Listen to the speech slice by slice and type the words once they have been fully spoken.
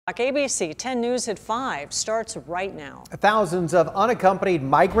ABC 10 News at 5 starts right now. Thousands of unaccompanied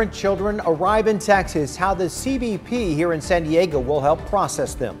migrant children arrive in Texas. How the CBP here in San Diego will help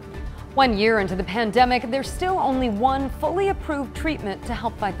process them. 1 year into the pandemic, there's still only one fully approved treatment to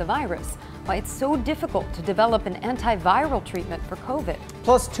help fight the virus. Why it's so difficult to develop an antiviral treatment for COVID.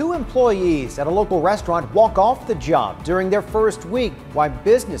 Plus, 2 employees at a local restaurant walk off the job during their first week. Why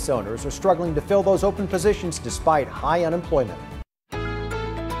business owners are struggling to fill those open positions despite high unemployment.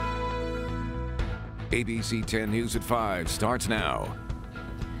 ABC 10 News at 5 starts now.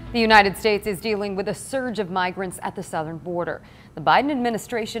 The United States is dealing with a surge of migrants at the southern border. The Biden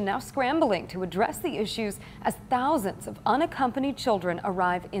administration now scrambling to address the issues as thousands of unaccompanied children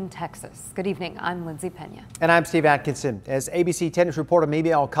arrive in Texas. Good evening, I'm Lindsay Pena. And I'm Steve Atkinson. As ABC 10 News reporter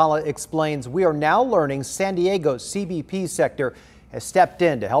Mimi Alcala explains, we are now learning San Diego's CBP sector has stepped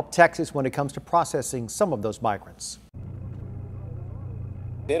in to help Texas when it comes to processing some of those migrants.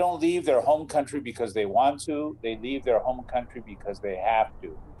 They don't leave their home country because they want to. They leave their home country because they have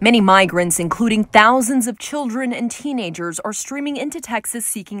to. Many migrants, including thousands of children and teenagers, are streaming into Texas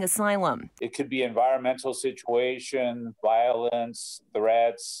seeking asylum. It could be environmental situation, violence,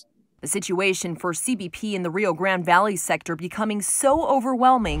 threats. The situation for CBP in the Rio Grande Valley sector becoming so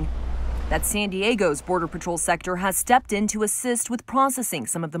overwhelming that San Diego's Border Patrol sector has stepped in to assist with processing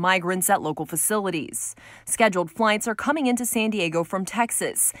some of the migrants at local facilities. Scheduled flights are coming into San Diego from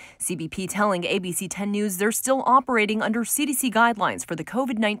Texas. CBP telling ABC 10 News they're still operating under CDC guidelines for the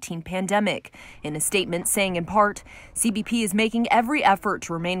COVID-19 pandemic. In a statement saying in part, CBP is making every effort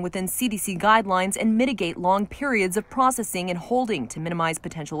to remain within CDC guidelines and mitigate long periods of processing and holding to minimize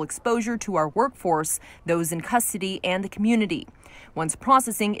potential exposure to our workforce, those in custody, and the community. Once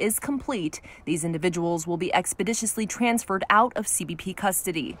processing is complete, these individuals will be expeditiously transferred out of CBP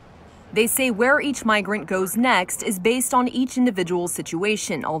custody. They say where each migrant goes next is based on each individual's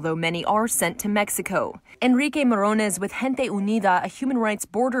situation, although many are sent to Mexico. Enrique Morones with Gente Unida, a human rights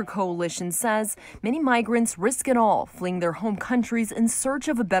border coalition, says many migrants risk it all, fleeing their home countries in search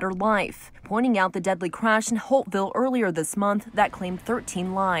of a better life, pointing out the deadly crash in Holtville earlier this month that claimed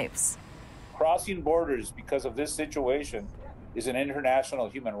 13 lives. Crossing borders because of this situation is an international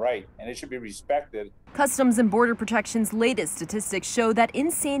human right, and it should be respected. Customs and Border Protection's latest statistics show that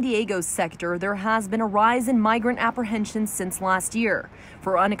in San Diego's sector, there has been a rise in migrant apprehensions since last year.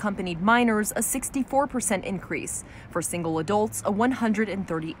 For unaccompanied minors, a 64% increase. For single adults, a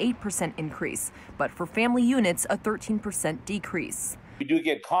 138% increase. But for family units, a 13% decrease. We do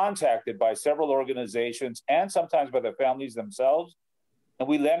get contacted by several organizations and sometimes by the families themselves, and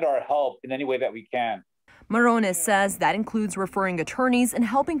we lend our help in any way that we can. Morones says that includes referring attorneys and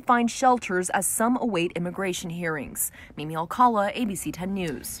helping find shelters as some await immigration hearings. Mimi Alcala, ABC 10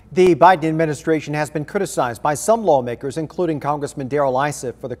 News. The Biden administration has been criticized by some lawmakers, including Congressman Darrell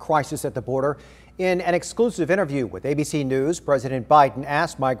Issa, for the crisis at the border. In an exclusive interview with ABC News, President Biden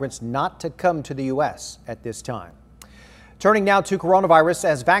asked migrants not to come to the U.S. at this time. Turning now to coronavirus,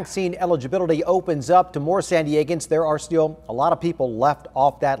 as vaccine eligibility opens up to more San Diegans, there are still a lot of people left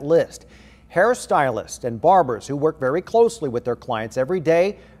off that list. Hairstylists and barbers who work very closely with their clients every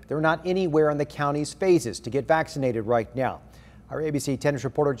day, they're not anywhere in the county's phases to get vaccinated right now. Our ABC 10 News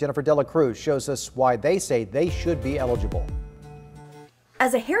reporter Jennifer Dela Cruz shows us why they say they should be eligible.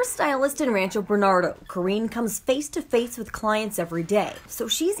 As a hairstylist in Rancho Bernardo, Corrine comes face to face with clients every day, so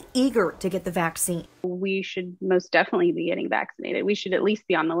she's eager to get the vaccine. We should most definitely be getting vaccinated. We should at least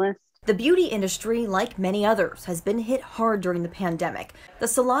be on the list. The beauty industry, like many others, has been hit hard during the pandemic. The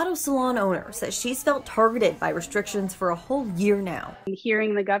Salado salon owner says she's felt targeted by restrictions for a whole year now.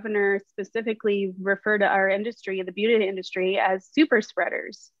 Hearing the governor specifically refer to our industry, the beauty industry, as super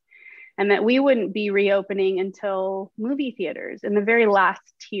spreaders, and that we wouldn't be reopening until movie theaters in the very last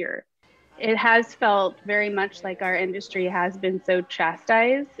tier. It has felt very much like our industry has been so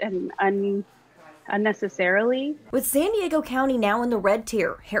chastised and unnecessarily. With San Diego County now in the red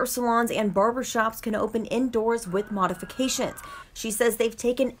tier, hair salons and barbershops can open indoors with modifications. She says they've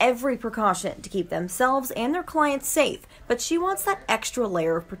taken every precaution to keep themselves and their clients safe, but she wants that extra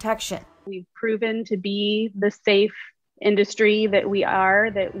layer of protection. We've proven to be the safe industry that we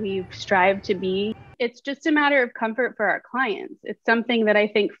are, that we've strived to be. It's just a matter of comfort for our clients. It's something that I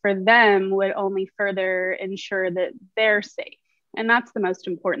think for them would only further ensure that they're safe. And that's the most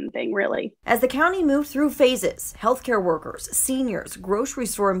important thing, really. As the county moved through phases, healthcare workers, seniors, grocery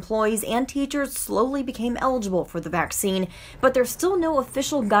store employees, and teachers slowly became eligible for the vaccine, but there's still no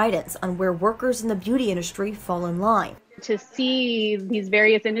official guidance on where workers in the beauty industry fall in line. To see these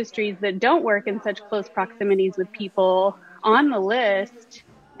various industries that don't work in such close proximities with people on the list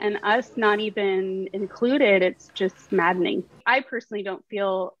and us not even included, it's just maddening. I personally don't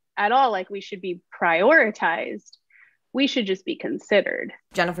feel at all like we should be prioritized. We should just be considered.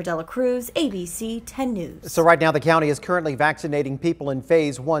 Jennifer Dela Cruz, ABC 10 News. So right now the county is currently vaccinating people in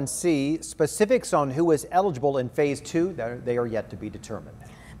Phase 1C. Specifics on who is eligible in Phase 2, they are yet to be determined.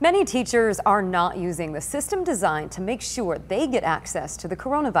 Many teachers are not using the system designed to make sure they get access to the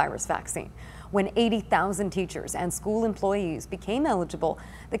coronavirus vaccine. When 80,000 teachers and school employees became eligible,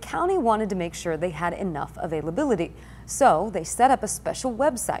 the county wanted to make sure they had enough availability. So they set up a special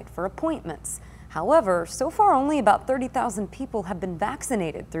website for appointments. However, so far only about 30,000 people have been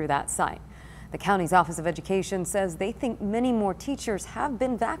vaccinated through that site. The county's Office of Education says they think many more teachers have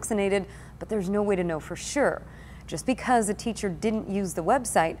been vaccinated, but there's no way to know for sure. Just because a teacher didn't use the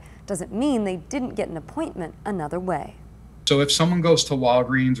website doesn't mean they didn't get an appointment another way. So if someone goes to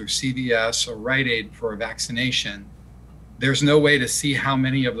Walgreens or CVS or Rite Aid for a vaccination, there's no way to see how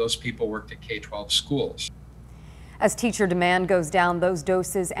many of those people worked at K-12 schools. As teacher demand goes down, those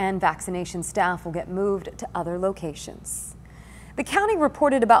doses and vaccination staff will get moved to other locations. The county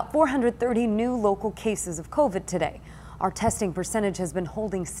reported about 430 new local cases of COVID today. Our testing percentage has been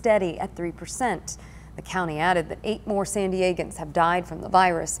holding steady at 3%. The county added that 8 more San Diegans have died from the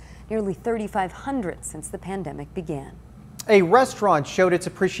virus, nearly 3,500 since the pandemic began. A restaurant showed its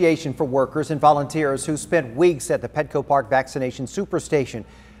appreciation for workers and volunteers who spent weeks at the Petco Park Vaccination Superstation.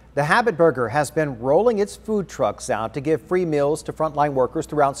 The Habit Burger has been rolling its food trucks out to give free meals to frontline workers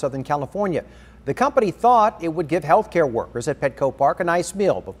throughout Southern California. The company thought it would give healthcare workers at Petco Park a nice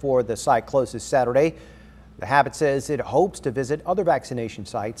meal before the site closes Saturday. The Habit says it hopes to visit other vaccination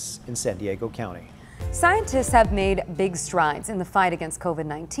sites in San Diego County. Scientists have made big strides in the fight against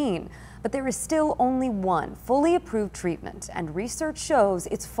COVID-19, but there is still only one fully approved treatment, and research shows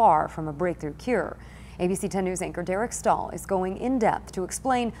it's far from a breakthrough cure. ABC 10 News anchor Derek Stahl is going in depth to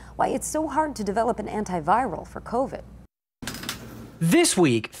explain why it's so hard to develop an antiviral for COVID. This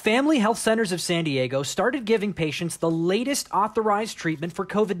week, Family Health Centers of San Diego started giving patients the latest authorized treatment for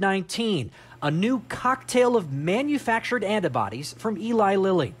COVID-19, a new cocktail of manufactured antibodies from Eli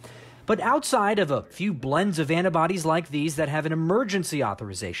Lilly. But outside of a few blends of antibodies like these that have an emergency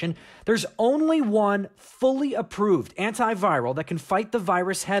authorization, there's only one fully approved antiviral that can fight the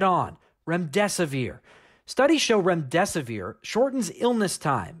virus head on: remdesivir. Studies show remdesivir shortens illness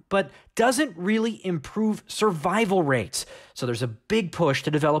time, but doesn't really improve survival rates. So there's a big push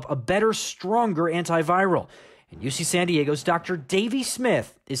to develop a better, stronger antiviral. And UC San Diego's Dr. Davey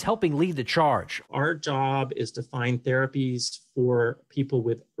Smith is helping lead the charge. Our job is to find therapies for people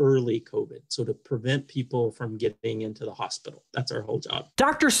with early COVID, so to prevent people from getting into the hospital. That's our whole job.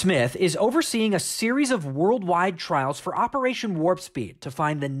 Dr. Smith is overseeing a series of worldwide trials for Operation Warp Speed to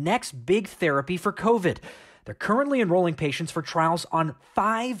find the next big therapy for COVID. They're currently enrolling patients for trials on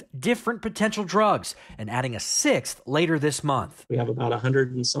 5 different potential drugs and adding a 6th later this month. We have about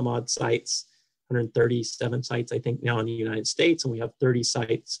 100 and some odd sites, 137 sites, I think, now in the United States, and we have 30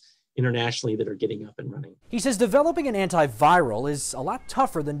 sites internationally that are getting up and running. He says developing an antiviral is a lot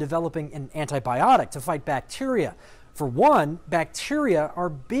tougher than developing an antibiotic to fight bacteria. For one, bacteria are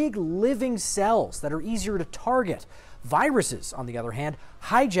big living cells that are easier to target. Viruses, on the other hand,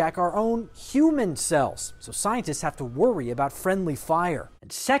 hijack our own human cells, so scientists have to worry about friendly fire.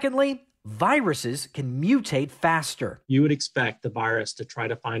 And secondly, viruses can mutate faster. You would expect the virus to try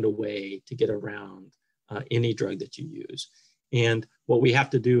to find a way to get around any drug that you use. And what we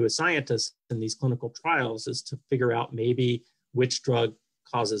have to do as scientists in these clinical trials is to figure out maybe which drug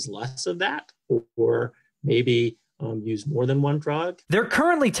causes less of that, or maybe use more than one drug. They're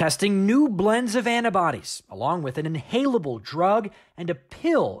currently testing new blends of antibodies, along with an inhalable drug and a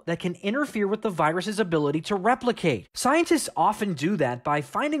pill that can interfere with the virus's ability to replicate. Scientists often do that by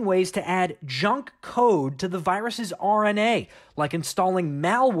finding ways to add junk code to the virus's RNA, like installing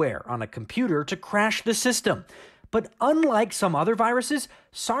malware on a computer to crash the system. But unlike some other viruses,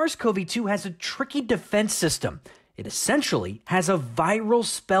 SARS-CoV-2 has a tricky defense system. It essentially has a viral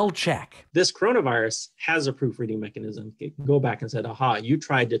spell check. This coronavirus has a proofreading mechanism. It can go back and say, aha, you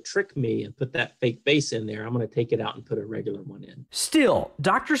tried to trick me and put that fake base in there. I'm going to take it out and put a regular one in. Still,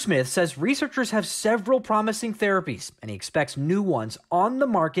 Dr. Smith says researchers have several promising therapies, and he expects new ones on the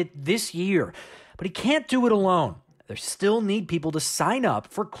market this year. But he can't do it alone. They still need people to sign up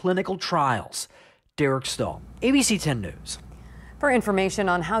for clinical trials. Derek Stahl, ABC 10 News. For information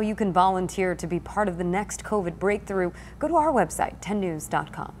on how you can volunteer to be part of the next COVID breakthrough, go to our website,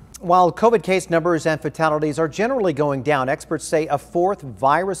 10news.com. While COVID case numbers and fatalities are generally going down, experts say a 4th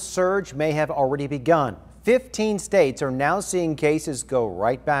virus surge may have already begun. 15 states are now seeing cases go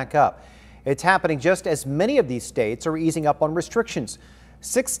right back up. It's happening just as many of these states are easing up on restrictions.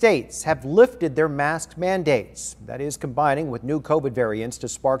 6 states have lifted their mask mandates. That is combining with new COVID variants to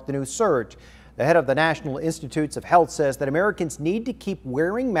spark the new surge. The head of the National Institutes of Health says that Americans need to keep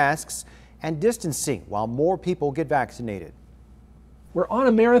wearing masks and distancing while more people get vaccinated. We're on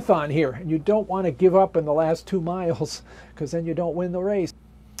a marathon here, and you don't want to give up in the last 2 miles because then you don't win the race.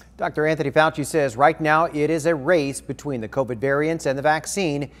 Dr. Anthony Fauci says right now it is a race between the COVID variants and the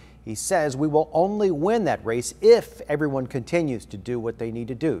vaccine. He says we will only win that race if everyone continues to do what they need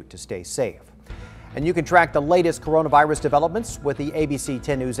to do to stay safe. And you can track the latest coronavirus developments with the ABC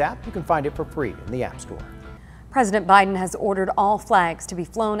 10 News app. You can find it for free in the App Store. President Biden has ordered all flags to be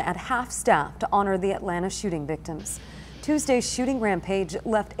flown at half-staff to honor the Atlanta shooting victims. Tuesday's shooting rampage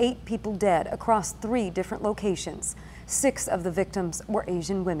left 8 people dead across 3 different locations. 6 of the victims were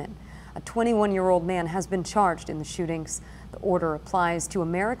Asian women. A 21-year-old man has been charged in the shootings. The order applies to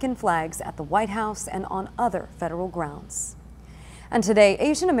American flags at the White House and on other federal grounds. And today,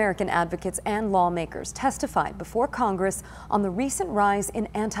 Asian American advocates and lawmakers testified before Congress on the recent rise in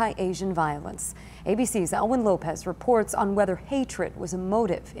anti-Asian violence. ABC's Elwin Lopez reports on whether hatred was a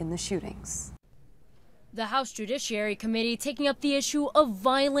motive in the shootings. The House Judiciary Committee taking up the issue of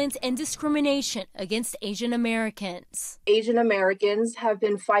violence and discrimination against Asian Americans. Asian Americans have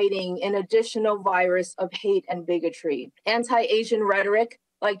been fighting an additional virus of hate and bigotry. Anti-Asian rhetoric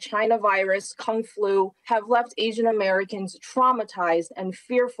like China virus, Kung flu, have left Asian Americans traumatized and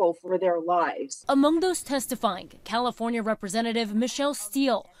fearful for their lives. Among those testifying, California Representative Michelle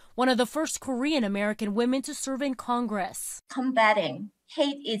Steele, one of the first Korean American women to serve in Congress. Combating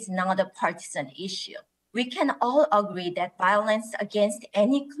hate is not a partisan issue. We can all agree that violence against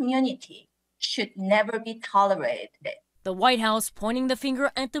any community should never be tolerated. The White House pointing the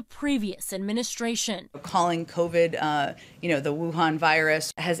finger at the previous administration. Calling COVID, the Wuhan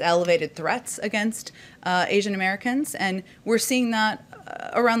virus has elevated threats against Asian Americans, and we're seeing that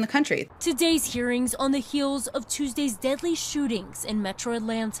around the country. Today's hearings on the heels of Tuesday's deadly shootings in Metro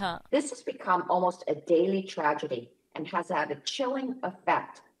Atlanta. This has become almost a daily tragedy and has had a chilling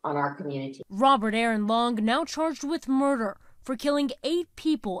effect on our community. Robert Aaron Long now charged with murder for killing 8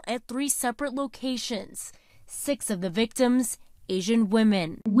 people at 3 separate locations. 6 of the victims, Asian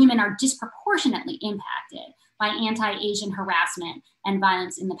women. Women are disproportionately impacted by anti-Asian harassment and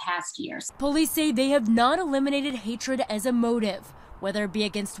violence in the past years. Police say they have not eliminated hatred as a motive, whether it be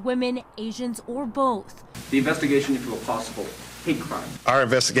against women, Asians, or both. The investigation into a possible hate crime. Our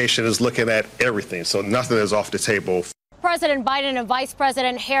investigation is looking at everything, so nothing is off the table. President Biden and Vice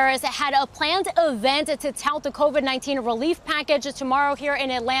President Harris had a planned event to tout the COVID-19 relief package tomorrow here in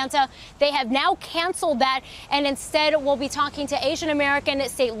Atlanta. They have now canceled that and instead will be talking to Asian American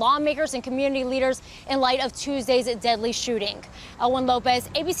state lawmakers and community leaders in light of Tuesday's deadly shooting. Elwin Lopez,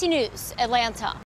 ABC News, Atlanta.